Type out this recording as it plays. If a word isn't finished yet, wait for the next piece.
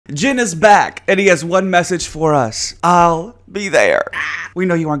JIN is back, and he has one message for us. I'll be there. We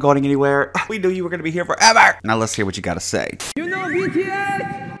know you aren't going anywhere. We knew you were gonna be here forever. Now let's hear what you gotta say. You know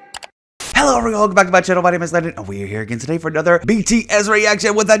BTS! Hello everyone, welcome back to my channel. My name is Landon, and we are here again today for another BTS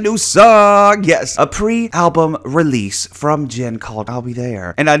reaction with a new song. Yes, a pre-album release from JIN called I'll Be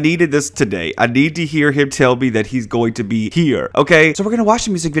There. And I needed this today. I need to hear him tell me that he's going to be here, okay? So we're gonna watch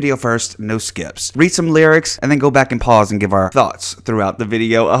the music video first, no skips. Read some lyrics, and then go back and pause and give our thoughts throughout the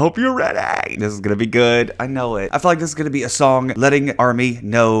video. I hope you're ready. This is gonna be good. I know it. I feel like this is gonna be a song letting ARMY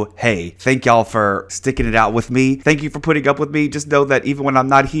know, hey, thank y'all for sticking it out with me. Thank you for putting up with me. Just know that even when I'm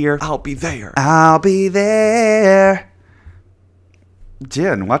not here, I'll be there. I'll be there.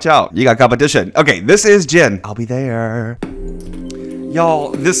 JIN, watch out. You got competition. Okay, this is JIN. I'll be there.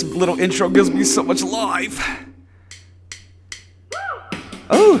 Y'all, this little intro gives me so much life.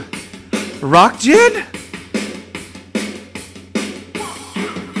 Oh, rock JIN?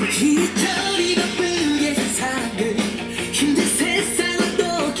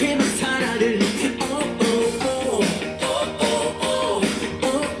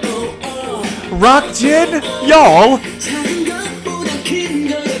 Rock JIN? Y'all!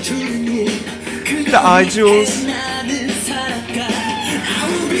 The eye jewels.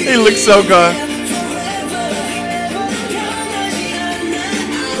 He looks so good.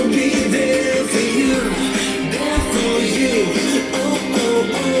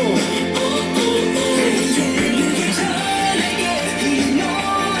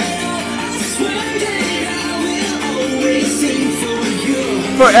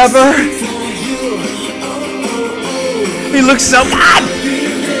 Forever. He looks so bad.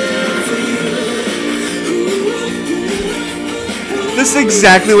 This is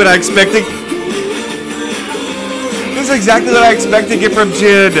exactly what I expected. This is exactly what I expect to get from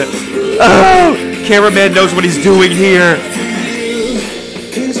JIN. Oh, cameraman knows what he's doing here.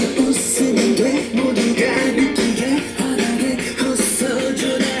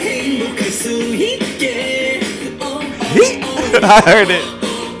 I heard it.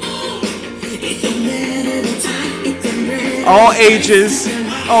 All ages,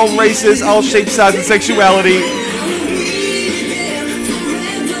 all races, all shapes, sizes, and sexuality.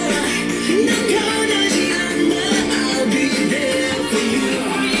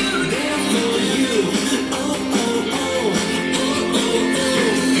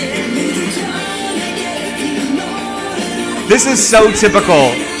 This is so typical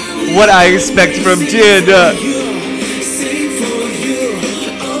what I expect from JIN.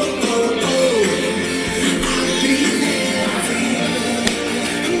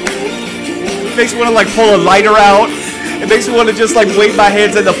 It makes me want to like pull a lighter out. It makes me want to just like wave my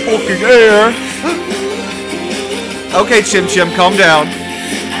hands in the fucking air. Okay, Chim Chim, calm down.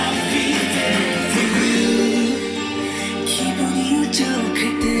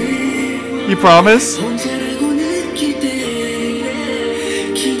 You promise?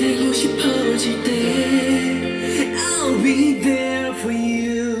 I'll be there for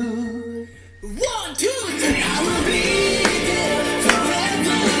you. 1, 2, 3. I will be there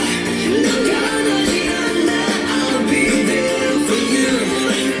forever. I'll be there for you.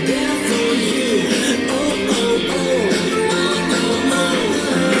 There for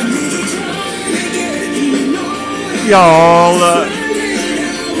you. Y'all.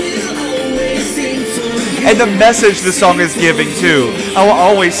 And the message the song is giving too. I will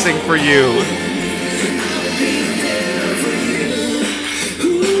always sing for you.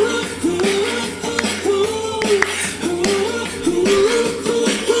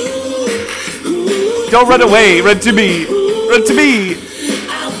 Don't run away, run to me. Run to me.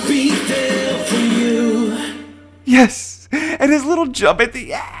 I'll be there for you. Yes. And his little jump at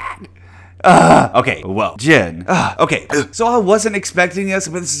the end. Okay, well, JIN. Okay, so I wasn't expecting this,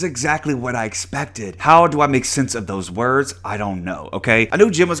 but this is exactly what I expected. How do I make sense of those words? I don't know, okay? I knew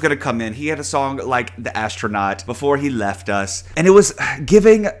JIN was gonna come in. He had a song like The Astronaut before he left us, and it was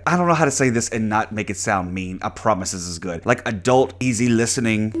giving, I don't know how to say this and not make it sound mean. I promise this is good. Like adult, easy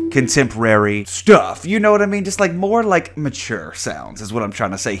listening, contemporary stuff. You know what I mean? Just like more like mature sounds is what I'm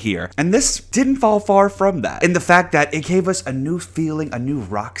trying to say here. And this didn't fall far from that. In the fact that it gave us a new feeling, a new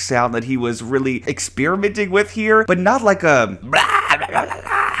rock sound that he was really experimenting with here, but not like a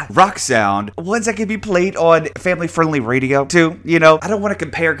rock sound, ones that can be played on family-friendly radio too, you know? I don't want to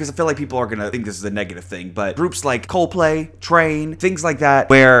compare because I feel like people are gonna think this is a negative thing, but groups like Coldplay, Train, things like that,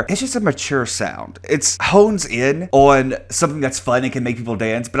 where it's just a mature sound. It's hones in on something that's fun and can make people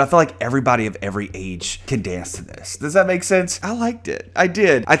dance, but I feel like everybody of every age can dance to this. Does that make sense? I liked it. I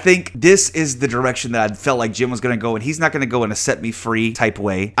did. I think this is the direction that I felt like JIN was gonna go, and he's not gonna go in a set me free type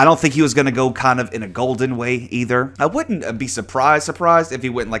way. I don't think he was gonna go kind of in a golden way either. I wouldn't be surprised if he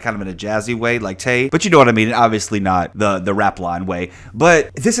went in like like kind of in a jazzy way, like Tay. But you know what I mean? Obviously not the rap line way.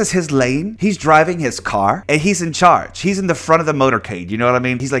 But this is his lane. He's driving his car and he's in charge. He's in the front of the motorcade. You know what I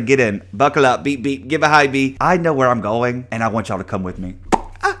mean? He's like, get in, buckle up, beep, beep, give a high beat. I know where I'm going and I want y'all to come with me.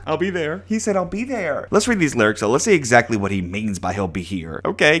 I'll be there. He said I'll be there. Let's read these lyrics. So let's see exactly what he means by he'll be here.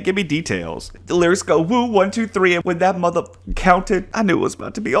 Okay, give me details. The lyrics go, woo, 1, 2, 3. And when that mother counted, I knew it was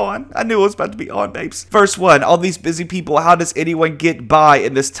about to be on. I knew it was about to be on, babes. Verse 1, all these busy people, how does anyone get by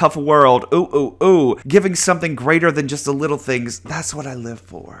in this tough world? Ooh, ooh, ooh. Giving something greater than just the little things. That's what I live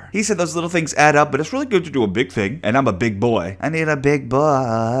for. He said those little things add up, but it's really good to do a big thing. And I'm a big boy. I need a big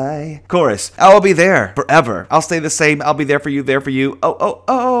boy. Chorus, I'll be there forever. I'll stay the same. I'll be there for you, there for you. Oh, oh,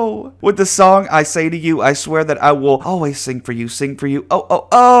 oh. With the song I say to you, I swear that I will always sing for you, sing for you. Oh, oh,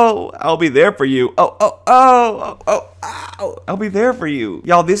 oh. I'll be there for you. Oh, oh, oh. Oh, oh. Ow. I'll be there for you.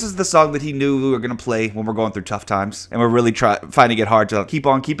 Y'all, this is the song that he knew we were going to play when we're going through tough times. And we're really finding it hard to keep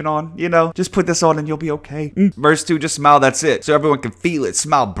on keeping on, you know? Just put this on and you'll be okay. Verse 2, just smile, that's it. So everyone can feel it.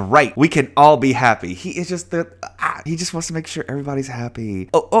 Smile bright. We can all be happy. He is just he just wants to make sure everybody's happy.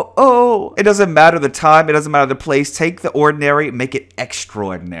 Oh, oh, oh. It doesn't matter the time. It doesn't matter the place. Take the ordinary, make it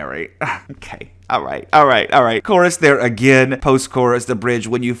extraordinary. Okay. All right, all right, all right. Chorus there again. Post-chorus, the bridge.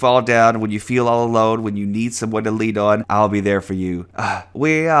 When you fall down, when you feel all alone, when you need someone to lean on, I'll be there for you.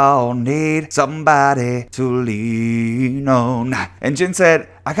 We all need somebody to lean on. And Jin said,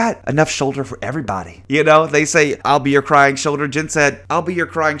 I got enough shoulder for everybody. You know, they say, I'll be your crying shoulder. Jin said, I'll be your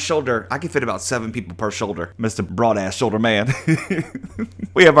crying shoulder. I can fit about 7 people per shoulder. Mr. Broad-ass shoulder man.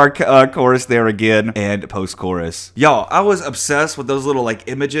 We have our chorus there again and post-chorus. Y'all, I was obsessed with those little like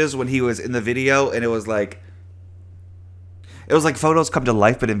images when he was in the video, and it was like photos come to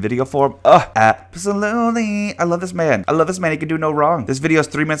life, but in video form. Absolutely. I love this man. I love this man. He can do no wrong. This video is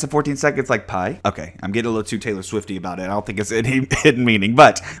 3 minutes and 14 seconds like pie. Okay, I'm getting a little too Taylor Swifty about it. I don't think it's any hidden meaning,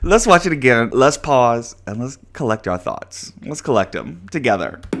 but let's watch it again. Let's pause and let's collect our thoughts. Let's collect them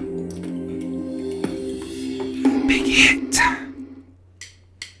together. Big hit.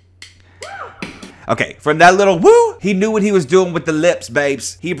 Okay, from that little woo, he knew what he was doing with the lips,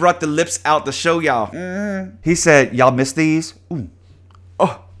 babes. He brought the lips out to show y'all. He said, y'all miss these? Ooh.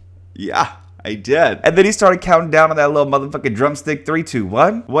 Oh, yeah, I did. And then he started counting down on that little motherfucking drumstick. 3, 2,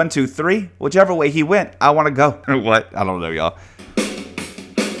 1. 1, 2, 3. Whichever way he went, I want to go. What? I don't know, y'all.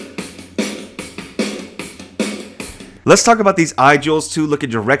 Let's talk about these eye jewels too, looking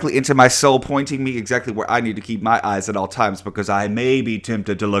directly into my soul, pointing me exactly where I need to keep my eyes at all times because I may be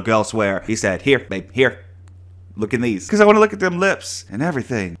tempted to look elsewhere. He said, here, babe, here. Look in these. Because I want to look at them lips and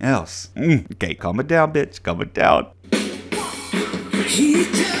everything else. Okay, calm it down, bitch. Calm it down.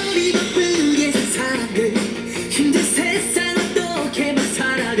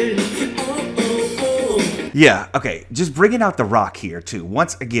 Yeah, okay, just bringing out the rock here too.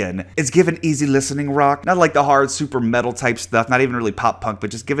 Once again, it's given easy listening rock, not like the hard super metal type stuff, not even really pop punk,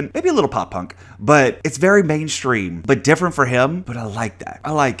 but just given maybe a little pop punk, but it's very mainstream, but different for him, but I like that.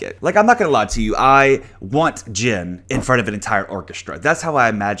 I like it. Like, I'm not gonna lie to you, I want JIN in front of an entire orchestra. That's how I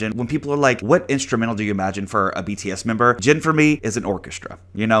imagine when people are like, what instrumental do you imagine for a BTS member? JIN for me is an orchestra,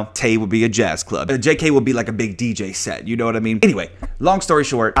 you know? Tay would be a jazz club. JK would be like a big DJ set, you know what I mean? Anyway, long story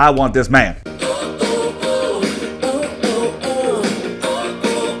short, I want this man.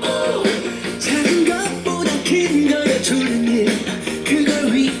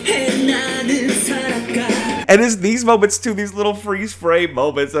 And it's these moments too, these little freeze frame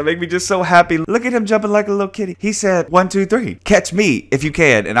moments that make me just so happy. Look at him jumping like a little kitty. He said, 1, 2, 3. Catch me if you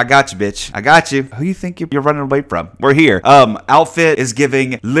can. And I got you, bitch. I got you. Who you think you're running away from? We're here. Outfit is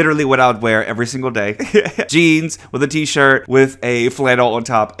giving literally what I would wear every single day. Jeans with a t-shirt with a flannel on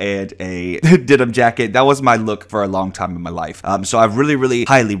top and a denim jacket. That was my look for a long time in my life. So I really, really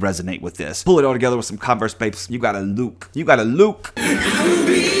highly resonate with this. Pull it all together with some Converse, babes. You got a look. You got a look.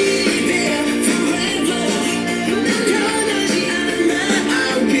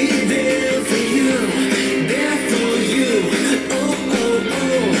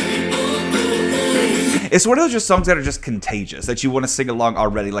 It's one of those just songs that are just contagious, that you want to sing along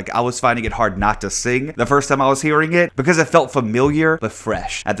already. Like, I was finding it hard not to sing the first time I was hearing it because it felt familiar but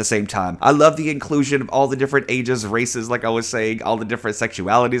fresh at the same time. I love the inclusion of all the different ages, races, like I was saying, all the different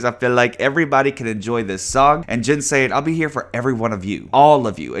sexualities. I feel like everybody can enjoy this song. And Jin saying, I'll be here for every one of you. All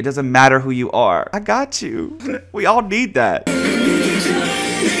of you. It doesn't matter who you are. I got you. We all need that.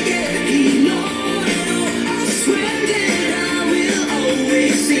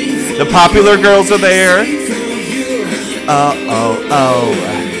 The popular girls are there.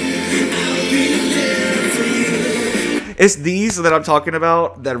 It's these movies that I'm talking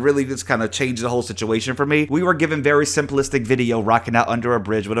about that really just kind of changed the whole situation for me, we were given very simplistic video rocking out under a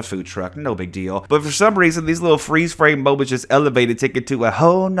bridge with a food truck. No big deal. But for some reason, these little freeze frame moments just elevated, take it to a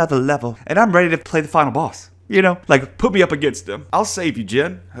whole nother level. And I'm ready to play the final boss. You know, like put me up against him. I'll save you,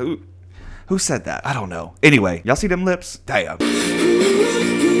 Jin. Who said that? I don't know. Anyway, y'all see them lips? Damn.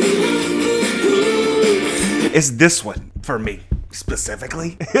 It's this one for me.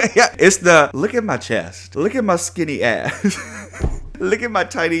 Specifically. Yeah, it's the look at my chest, look at my skinny ass, look at my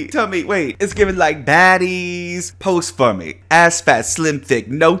tiny tummy. Wait, it's giving like baddies post for me, ass fat, slim, thick,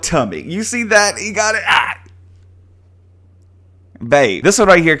 no tummy. You see that? You got it. Babe, this one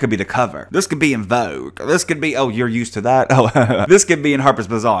right here could be the cover. This could be in Vogue. This could be, oh, you're used to that? Oh, this could be in Harper's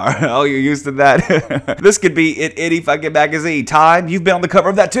Bazaar. Oh, you're used to that? This could be in any fucking magazine. Time, you've been on the cover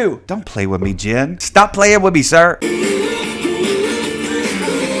of that too. Don't play with me, Jin. Stop playing with me, sir.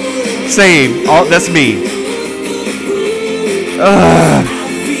 Same. Oh, that's me.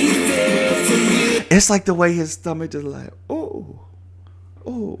 It's like the way his stomach just like, oh.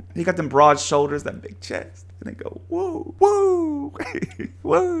 Oh, he got them broad shoulders, that big chest. And they go, whoa, whoa,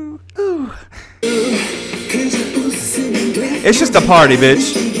 whoa, ooh. It's just a party,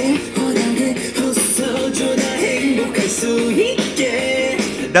 bitch.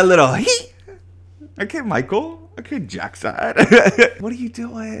 That little heat. Okay, Michael. Okay, Jackson. What are you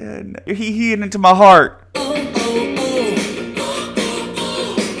doing? You're he-heeing into my heart.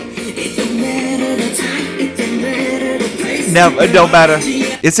 No, it don't matter.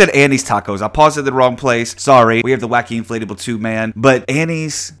 It said Annie's Tacos. I paused it in the wrong place. Sorry. We have the wacky inflatable 2-man. But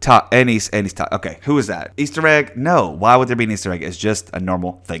Annie's Tacos. Okay, who is that? Easter egg? No. Why would there be an Easter egg? It's just a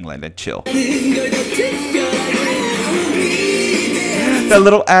normal thing, Landon. Chill. That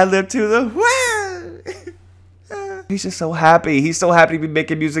little ad-lib to the... He's just so happy. He's so happy to be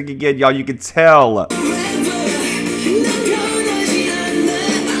making music again, y'all. You can tell.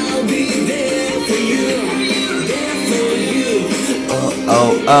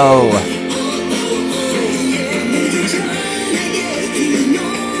 Oh.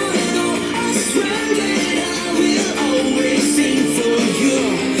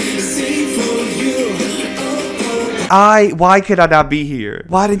 Why could I not be here?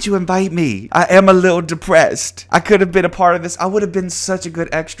 Why didn't you invite me? I am a little depressed. I could have been a part of this. I would have been such a good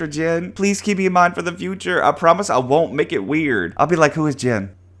extra, Jin. Please keep me in mind for the future. I promise I won't make it weird. I'll be like, who is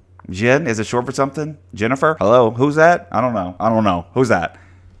Jin? Jin? Is it short for something? Jennifer? Hello? Who's that? I don't know. Who's that?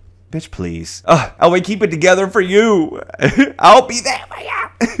 Bitch, please. I will keep it together for you. I'll be there for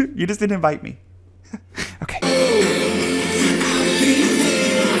you. You just didn't invite me. Okay.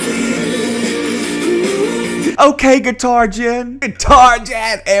 Okay, guitar Jin. Guitar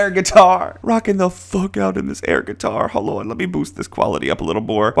Jin. Air guitar. Rocking the fuck out in this air guitar. Hold on. Let me boost this quality up a little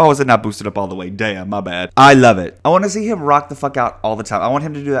more. Why was it not boosted up all the way? Damn, my bad. I love it. I want to see him rock the fuck out all the time. I want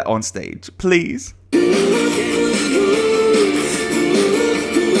him to do that on stage. Please.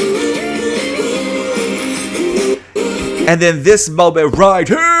 And then this moment right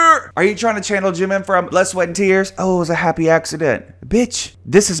here. Are you trying to channel Jimin from Blood, Sweat, and Tears? Oh, it was a happy accident. Bitch,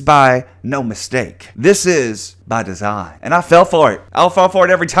 this is by no mistake. This is by design. And I fell for it. I'll fall for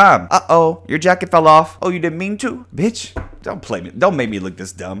it every time. Uh-oh, your jacket fell off. Oh, you didn't mean to? Bitch, don't play me. Don't make me look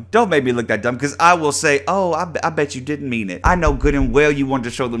this dumb. Don't make me look that dumb, because I will say, oh, I bet you didn't mean it. I know good and well you wanted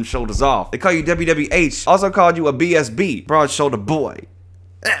to show them shoulders off. They call you WWH. Also called you a BSB, broad shoulder boy.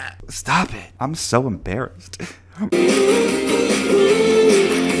 Stop it. I'm so embarrassed.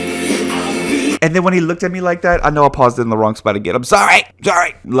 And then when he looked at me like that, I know I paused it in the wrong spot again. I'm sorry.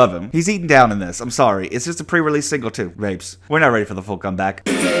 Love him. He's eating down in this. I'm sorry. It's just a pre-release single too, babes. We're not ready for the full comeback.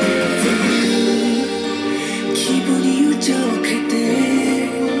 I'll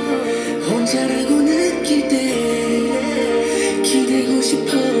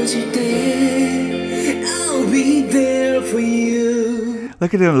be there for you.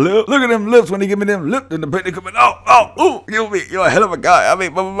 Look at them lips. Look at them lips when he give me them lips and the baby coming out. Oh, you're a hell of a guy. I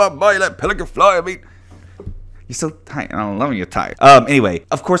mean, my body like pelican fly. I mean, you're so tight. I don't love when you're tight. Anyway,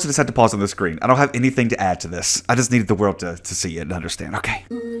 of course I just had to pause on the screen. I don't have anything to add to this. I just needed the world to see it and understand. Okay.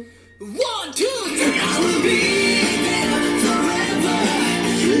 1, 2, 3, I will be there forever.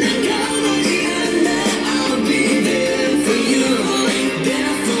 I'll be there for you.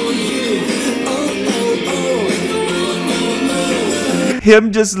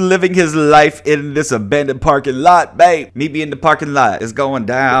 Him just living his life in this abandoned parking lot, babe. Meet me in the parking lot. It's going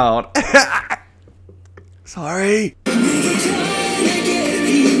down. Sorry.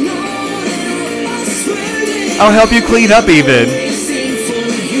 I'll help you clean up even.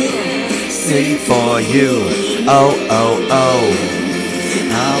 Sing for you. Oh.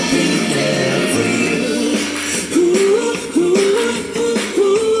 I'll be there for you.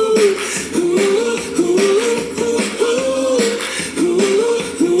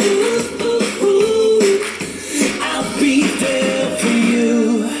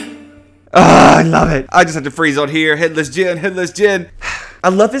 I love it. I just have to freeze on here. Headless Jin, Headless Jin. I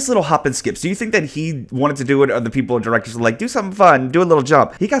love his little hop and skips. Do you think that he wanted to do it, or the people and directors were like, do something fun, do a little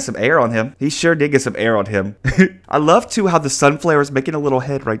jump? He got some air on him. He sure did get some air on him. I love, too, how the sun flare is making a little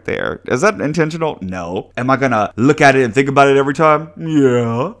head right there. Is that intentional? No. Am I gonna look at it and think about it every time?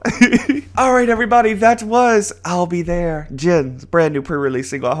 Yeah. All right, everybody, that was llBeThere, Jin's brand new pre-release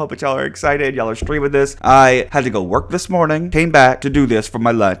single. I hope that y'all are excited. Y'all are streaming this. I had to go work this morning, came back to do this for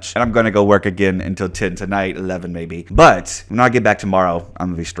my lunch, and I'm gonna go work again until 10 tonight, 11 maybe. But when I get back tomorrow, I'm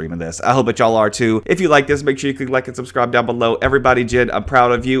gonna be streaming this. I hope that y'all are too. If you like this, make sure you click like and subscribe down below. Everybody, Jin, I'm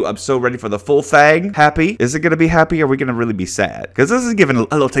proud of you. I'm so ready for the full thing. Happy? Is it gonna be happy, or are we gonna really be sad? Because this is giving a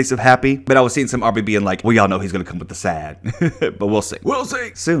little taste of happy, but I was seeing some RB being like, well, y'all know he's gonna come with the sad. But we'll see. We'll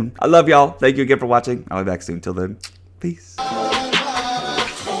see. Soon. I love y'all. Thank you again for watching. I'll be back soon. Till then, peace.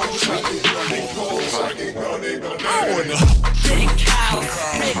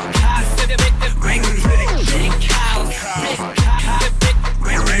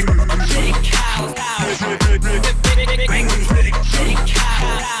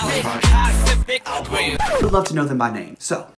 Would love to know them by name. So